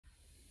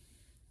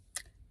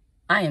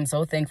I am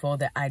so thankful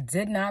that I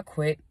did not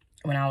quit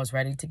when I was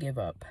ready to give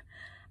up.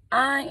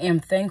 I am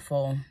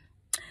thankful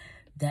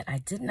that I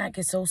did not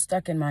get so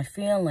stuck in my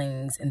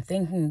feelings and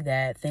thinking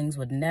that things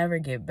would never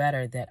get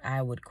better that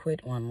I would quit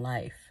on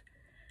life.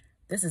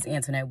 This is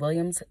Antoinette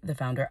Williams, the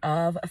founder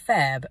of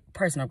FAB,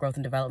 Personal Growth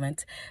and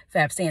Development.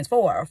 FAB stands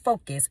for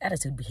Focus,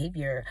 Attitude,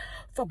 Behavior.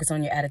 Focus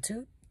on your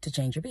attitude to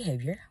change your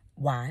behavior.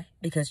 Why?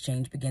 Because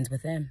change begins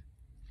within.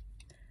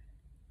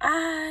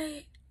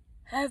 I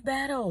have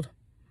battled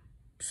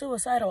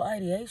suicidal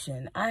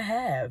ideation. I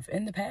have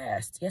in the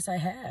past. Yes, I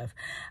have.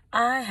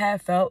 I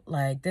have felt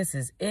like this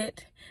is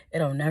it.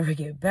 It'll never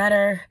get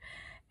better.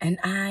 And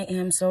I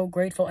am so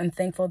grateful and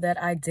thankful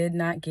that I did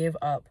not give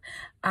up.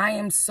 I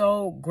am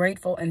so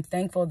grateful and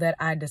thankful that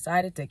I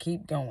decided to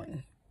keep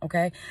going.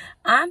 Okay.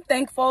 I'm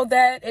thankful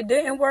that it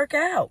didn't work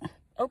out.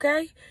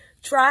 Okay.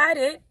 Tried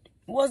it.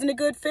 Wasn't a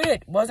good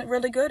fit. Wasn't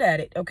really good at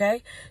it.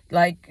 Okay.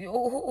 Like,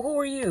 who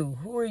are you?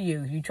 Who are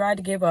you? You tried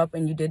to give up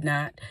and you did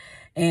not,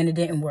 and it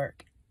didn't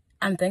work.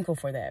 I'm thankful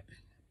for that.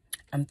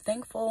 I'm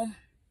thankful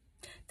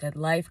that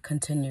life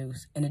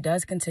continues, and it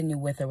does continue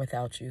with or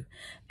without you.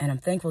 And I'm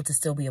thankful to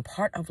still be a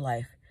part of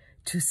life,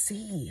 to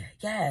see,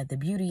 the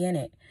beauty in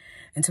it,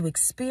 and to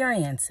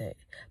experience it,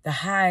 the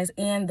highs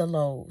and the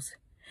lows.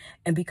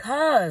 And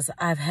because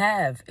I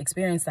have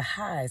experienced the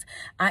highs,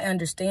 I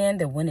understand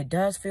that when it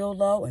does feel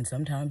low, and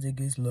sometimes it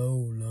gets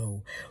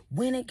low,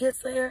 when it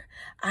gets there,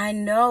 I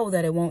know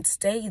that it won't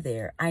stay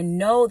there. I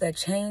know that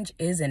change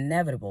is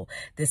inevitable.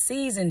 The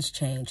seasons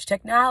change,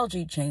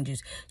 technology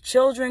changes,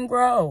 children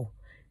grow.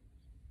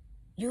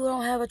 You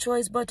don't have a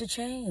choice but to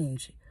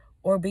change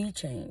or be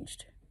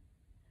changed.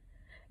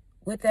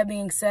 With that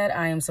being said,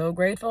 I am so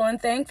grateful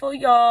and thankful,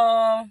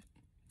 y'all,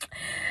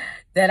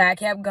 that I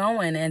kept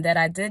going and that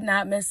I did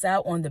not miss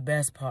out on the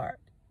best part.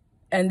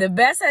 And the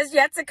best has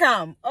yet to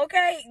come.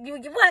 Okay?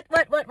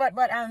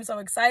 What? I'm so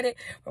excited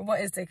for what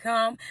is to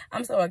come.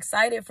 I'm so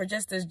excited for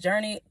just this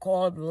journey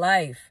called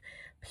life.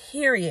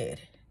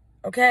 Period.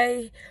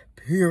 Okay?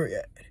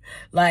 Period.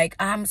 Like,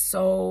 I'm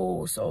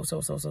so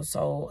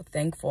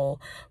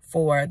thankful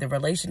for the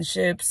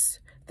relationships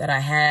that I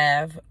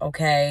have,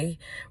 okay?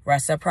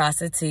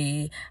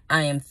 Reciprocity.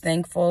 I am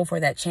thankful for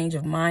that change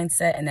of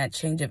mindset and that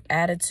change of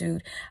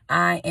attitude.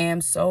 I am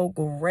so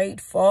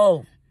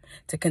grateful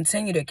to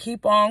continue to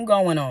keep on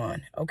going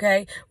on,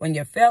 okay? When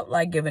you felt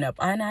like giving up,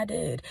 and I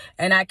did,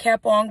 and I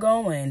kept on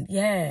going.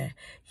 Yeah.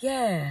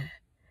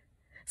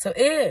 So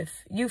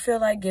if you feel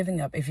like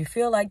giving up, if you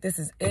feel like this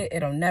is it,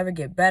 it'll never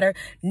get better,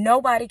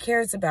 nobody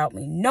cares about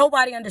me,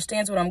 nobody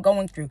understands what I'm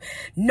going through,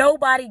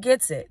 nobody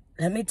gets it,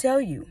 let me tell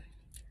you,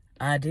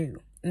 I do.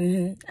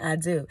 I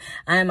do.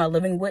 I am a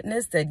living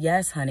witness that,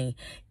 yes, honey,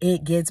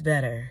 it gets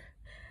better.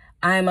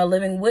 I am a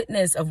living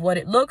witness of what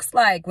it looks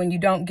like when you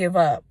don't give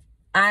up.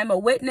 I'm a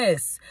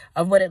witness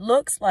of what it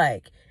looks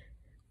like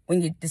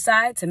when you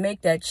decide to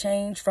make that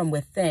change from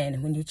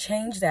within. When you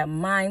change that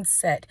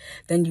mindset,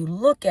 then you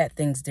look at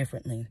things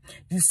differently.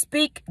 You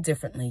speak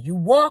differently. You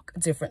walk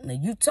differently.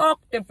 You talk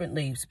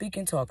differently. Speak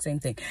and talk, same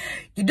thing.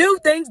 You do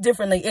things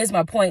differently is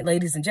my point,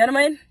 ladies and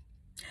gentlemen.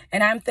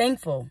 And I'm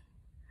thankful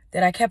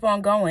that I kept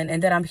on going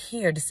and that I'm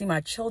here to see my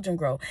children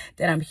grow,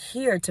 that I'm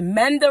here to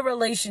mend the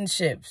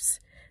relationships,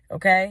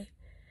 okay?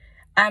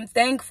 I'm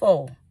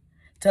thankful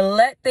to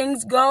let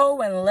things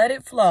go and let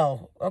it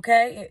flow,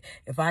 okay?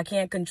 If I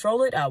can't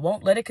control it, I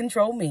won't let it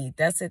control me.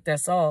 That's it,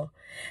 that's all.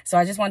 So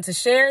I just want to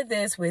share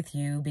this with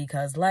you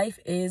because life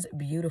is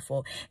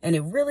beautiful, and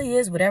it really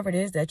is whatever it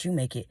is that you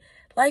make it.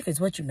 Life is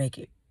what you make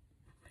it.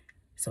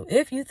 So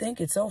if you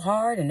think it's so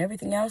hard and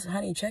everything else,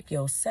 honey, check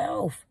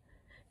yourself.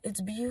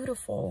 It's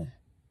beautiful.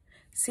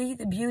 See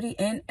the beauty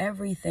in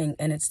everything,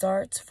 and it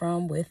starts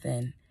from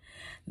within.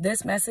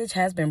 This message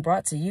has been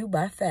brought to you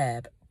by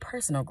FAB,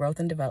 Personal Growth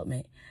and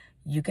Development.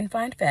 You can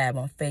find FAB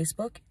on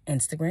Facebook,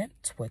 Instagram,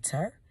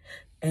 Twitter,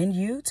 and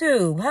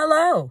YouTube.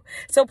 Hello.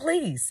 So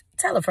please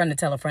tell a friend to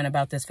tell a friend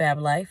about this FAB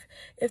life.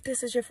 If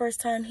this is your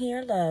first time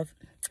here, love,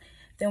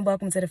 then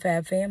welcome to the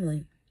FAB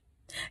family.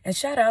 And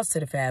shout outs to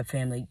the FAB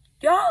family.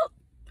 Y'all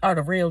are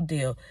the real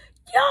deal.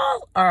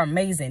 Y'all are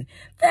amazing.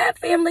 FAB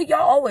family, y'all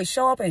always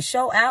show up and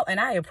show out, and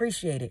I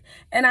appreciate it.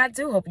 And I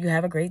do hope you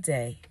have a great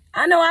day.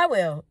 I know I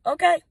will.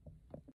 Okay?